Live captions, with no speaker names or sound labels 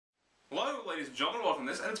Hello ladies and gentlemen, welcome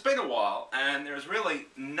to this, and it's been a while and there is really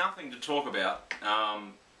nothing to talk about,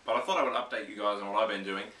 but I thought I would update you guys on what I've been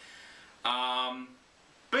doing.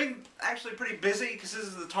 Been actually pretty busy because this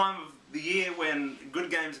is the time of the year when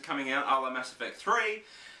good games are coming out, a la Mass Effect 3,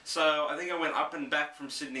 so I think I went up and back from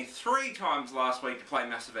Sydney 3 times last week to play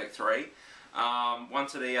Mass Effect 3,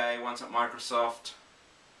 once at EA, once at Microsoft.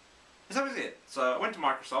 That was it. So I went to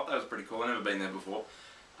Microsoft, that was pretty cool, I've never been there before.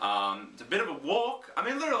 It's a bit of a walk. I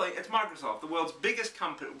mean, literally, it's Microsoft, the world's biggest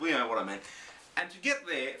company, you know what I mean. And to get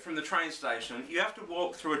there from the train station, you have to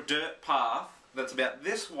walk through a dirt path that's about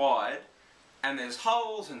this wide, and there's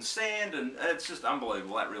holes and sand, and it's just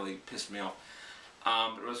unbelievable. That really pissed me off.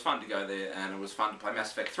 But it was fun to go there, and it was fun to play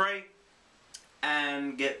Mass Effect 3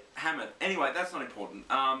 and get hammered. Anyway, that's not important.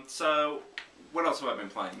 So, what else have I been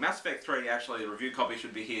playing? Mass Effect 3, actually, the review copy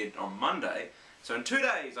should be here on Monday. So in 2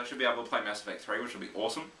 days I should be able to play Mass Effect 3, which will be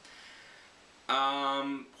awesome.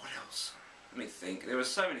 What else? Let me think. There were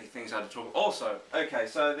so many things I had to talk about. Also, okay,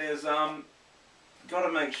 so there's, got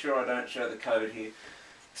to make sure I don't show the code here.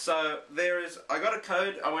 So there is, I got a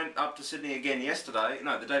code, I went up to Sydney again yesterday,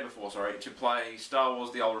 no, the day before, sorry, to play Star Wars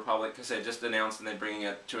The Old Republic, because they just announced and they're bringing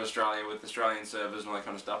it to Australia with Australian servers and all that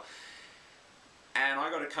kind of stuff. And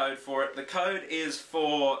I got a code for it. The code is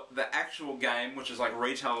for the actual game, which is like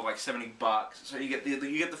retail like $70. So you get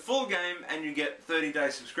the full game and you get 30-day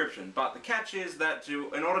subscription. But the catch is that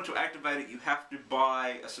in order to activate it, you have to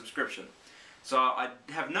buy a subscription. So I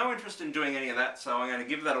have no interest in doing any of that. So I'm going to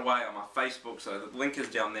give that away on my Facebook. So the link is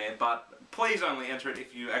down there. But please only enter it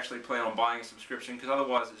if you actually plan on buying a subscription, because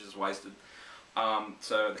otherwise it's just wasted.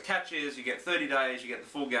 So the catch is you get 30 days, you get the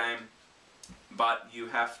full game, but you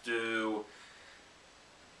have to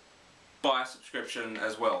buy a subscription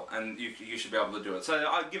as well, and you should be able to do it. So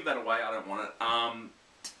I'll give that away, I don't want it.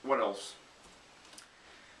 What else?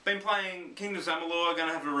 Been playing Kingdoms of Amalur, going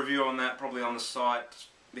to have a review on that probably on the site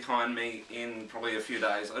behind me in probably a few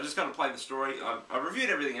days. I just got to play the story. I've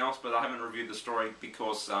reviewed everything else, but I haven't reviewed the story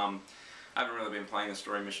because I haven't really been playing the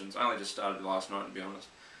story missions. I only just started last night, to be honest.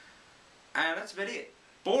 And that's about it.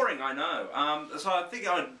 Boring, I know. So I think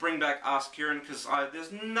I'd bring back Ask Kieran, because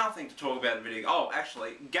there's nothing to talk about in video. Oh,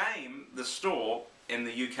 actually, Game, the store in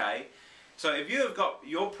the UK. So if you have got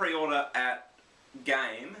your pre-order at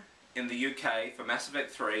Game in the UK for Mass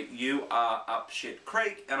Effect 3, you are up shit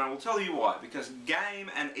creek, and I will tell you why. Because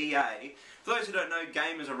Game and EA, for those who don't know,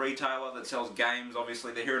 Game is a retailer that sells games.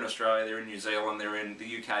 Obviously, they're here in Australia, they're in New Zealand, they're in the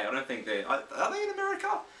UK. I don't think they're... Are they in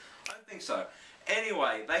America? I don't think so.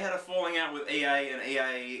 Anyway, they had a falling out with EA, and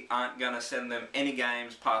EA aren't going to send them any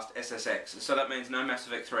games past SSX. So that means no Mass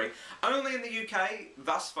Effect 3. Only in the UK,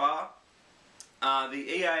 thus far,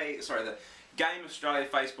 the Game Australia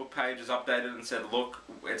Facebook page has updated and said, look,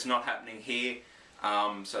 it's not happening here.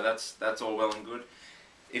 So that's all well and good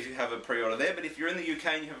if you have a pre-order there. But if you're in the UK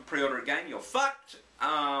and you have a pre-order at Game, you're fucked.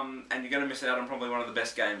 And you're going to miss out on probably one of the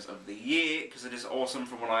best games of the year, because it is awesome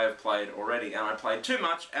from what I have played already. And I played too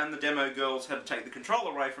much, and the demo girls had to take the controller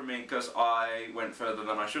away from me because I went further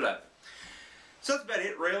than I should have. So that's about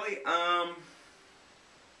it, really.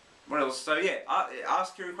 What else? So yeah,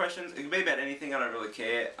 ask Kieran questions. It can be about anything, I don't really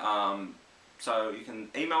care. So you can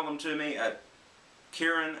email them to me at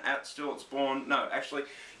Kieran@StillAtSpawn. No, actually,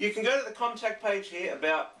 you can go to the contact page here,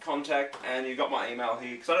 about contact, and you've got my email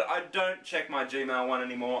here. Because I don't check my Gmail one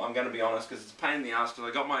anymore, I'm going to be honest, because it's a pain in the ass, because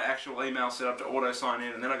I got my actual email set up to auto sign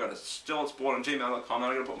in, and then I got to StillAtSpawn@gmail.com,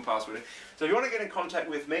 and I got to put my password in. So if you want to get in contact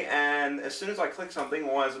with me, and as soon as I click something,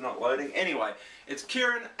 why is it not loading? Anyway, it's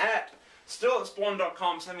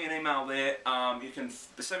Kieran@StillAtSpawn.com. Send me an email there. You can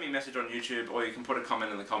send me a message on YouTube, or you can put a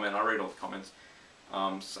comment in the comment. I read all the comments.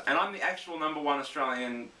 And I'm the actual #1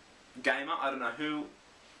 Australian gamer. I don't know who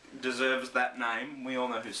deserves that name. We all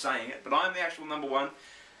know who's saying it, but I'm the actual #1.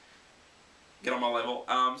 Get on my level.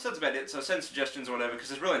 So that's about it. So send suggestions or whatever, because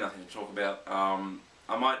there's really nothing to talk about.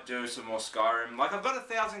 I might do some more Skyrim. Like, I've got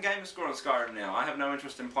 1,000 gamer score on Skyrim now. I have no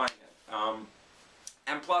interest in playing it.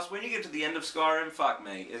 And plus, when you get to the end of Skyrim, fuck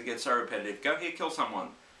me, it gets so repetitive. Go here, kill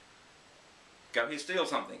someone. Go here, steal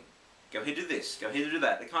something. Go here, do this. Go here, do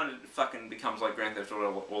that. It kind of fucking becomes like Grand Theft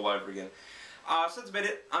Auto all over again. So that's about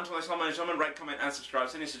it. Until next time, ladies and gentlemen, rate, comment, and subscribe.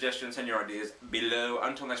 Send your suggestions, send your ideas below.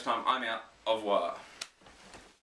 Until next time, I'm out. Au revoir.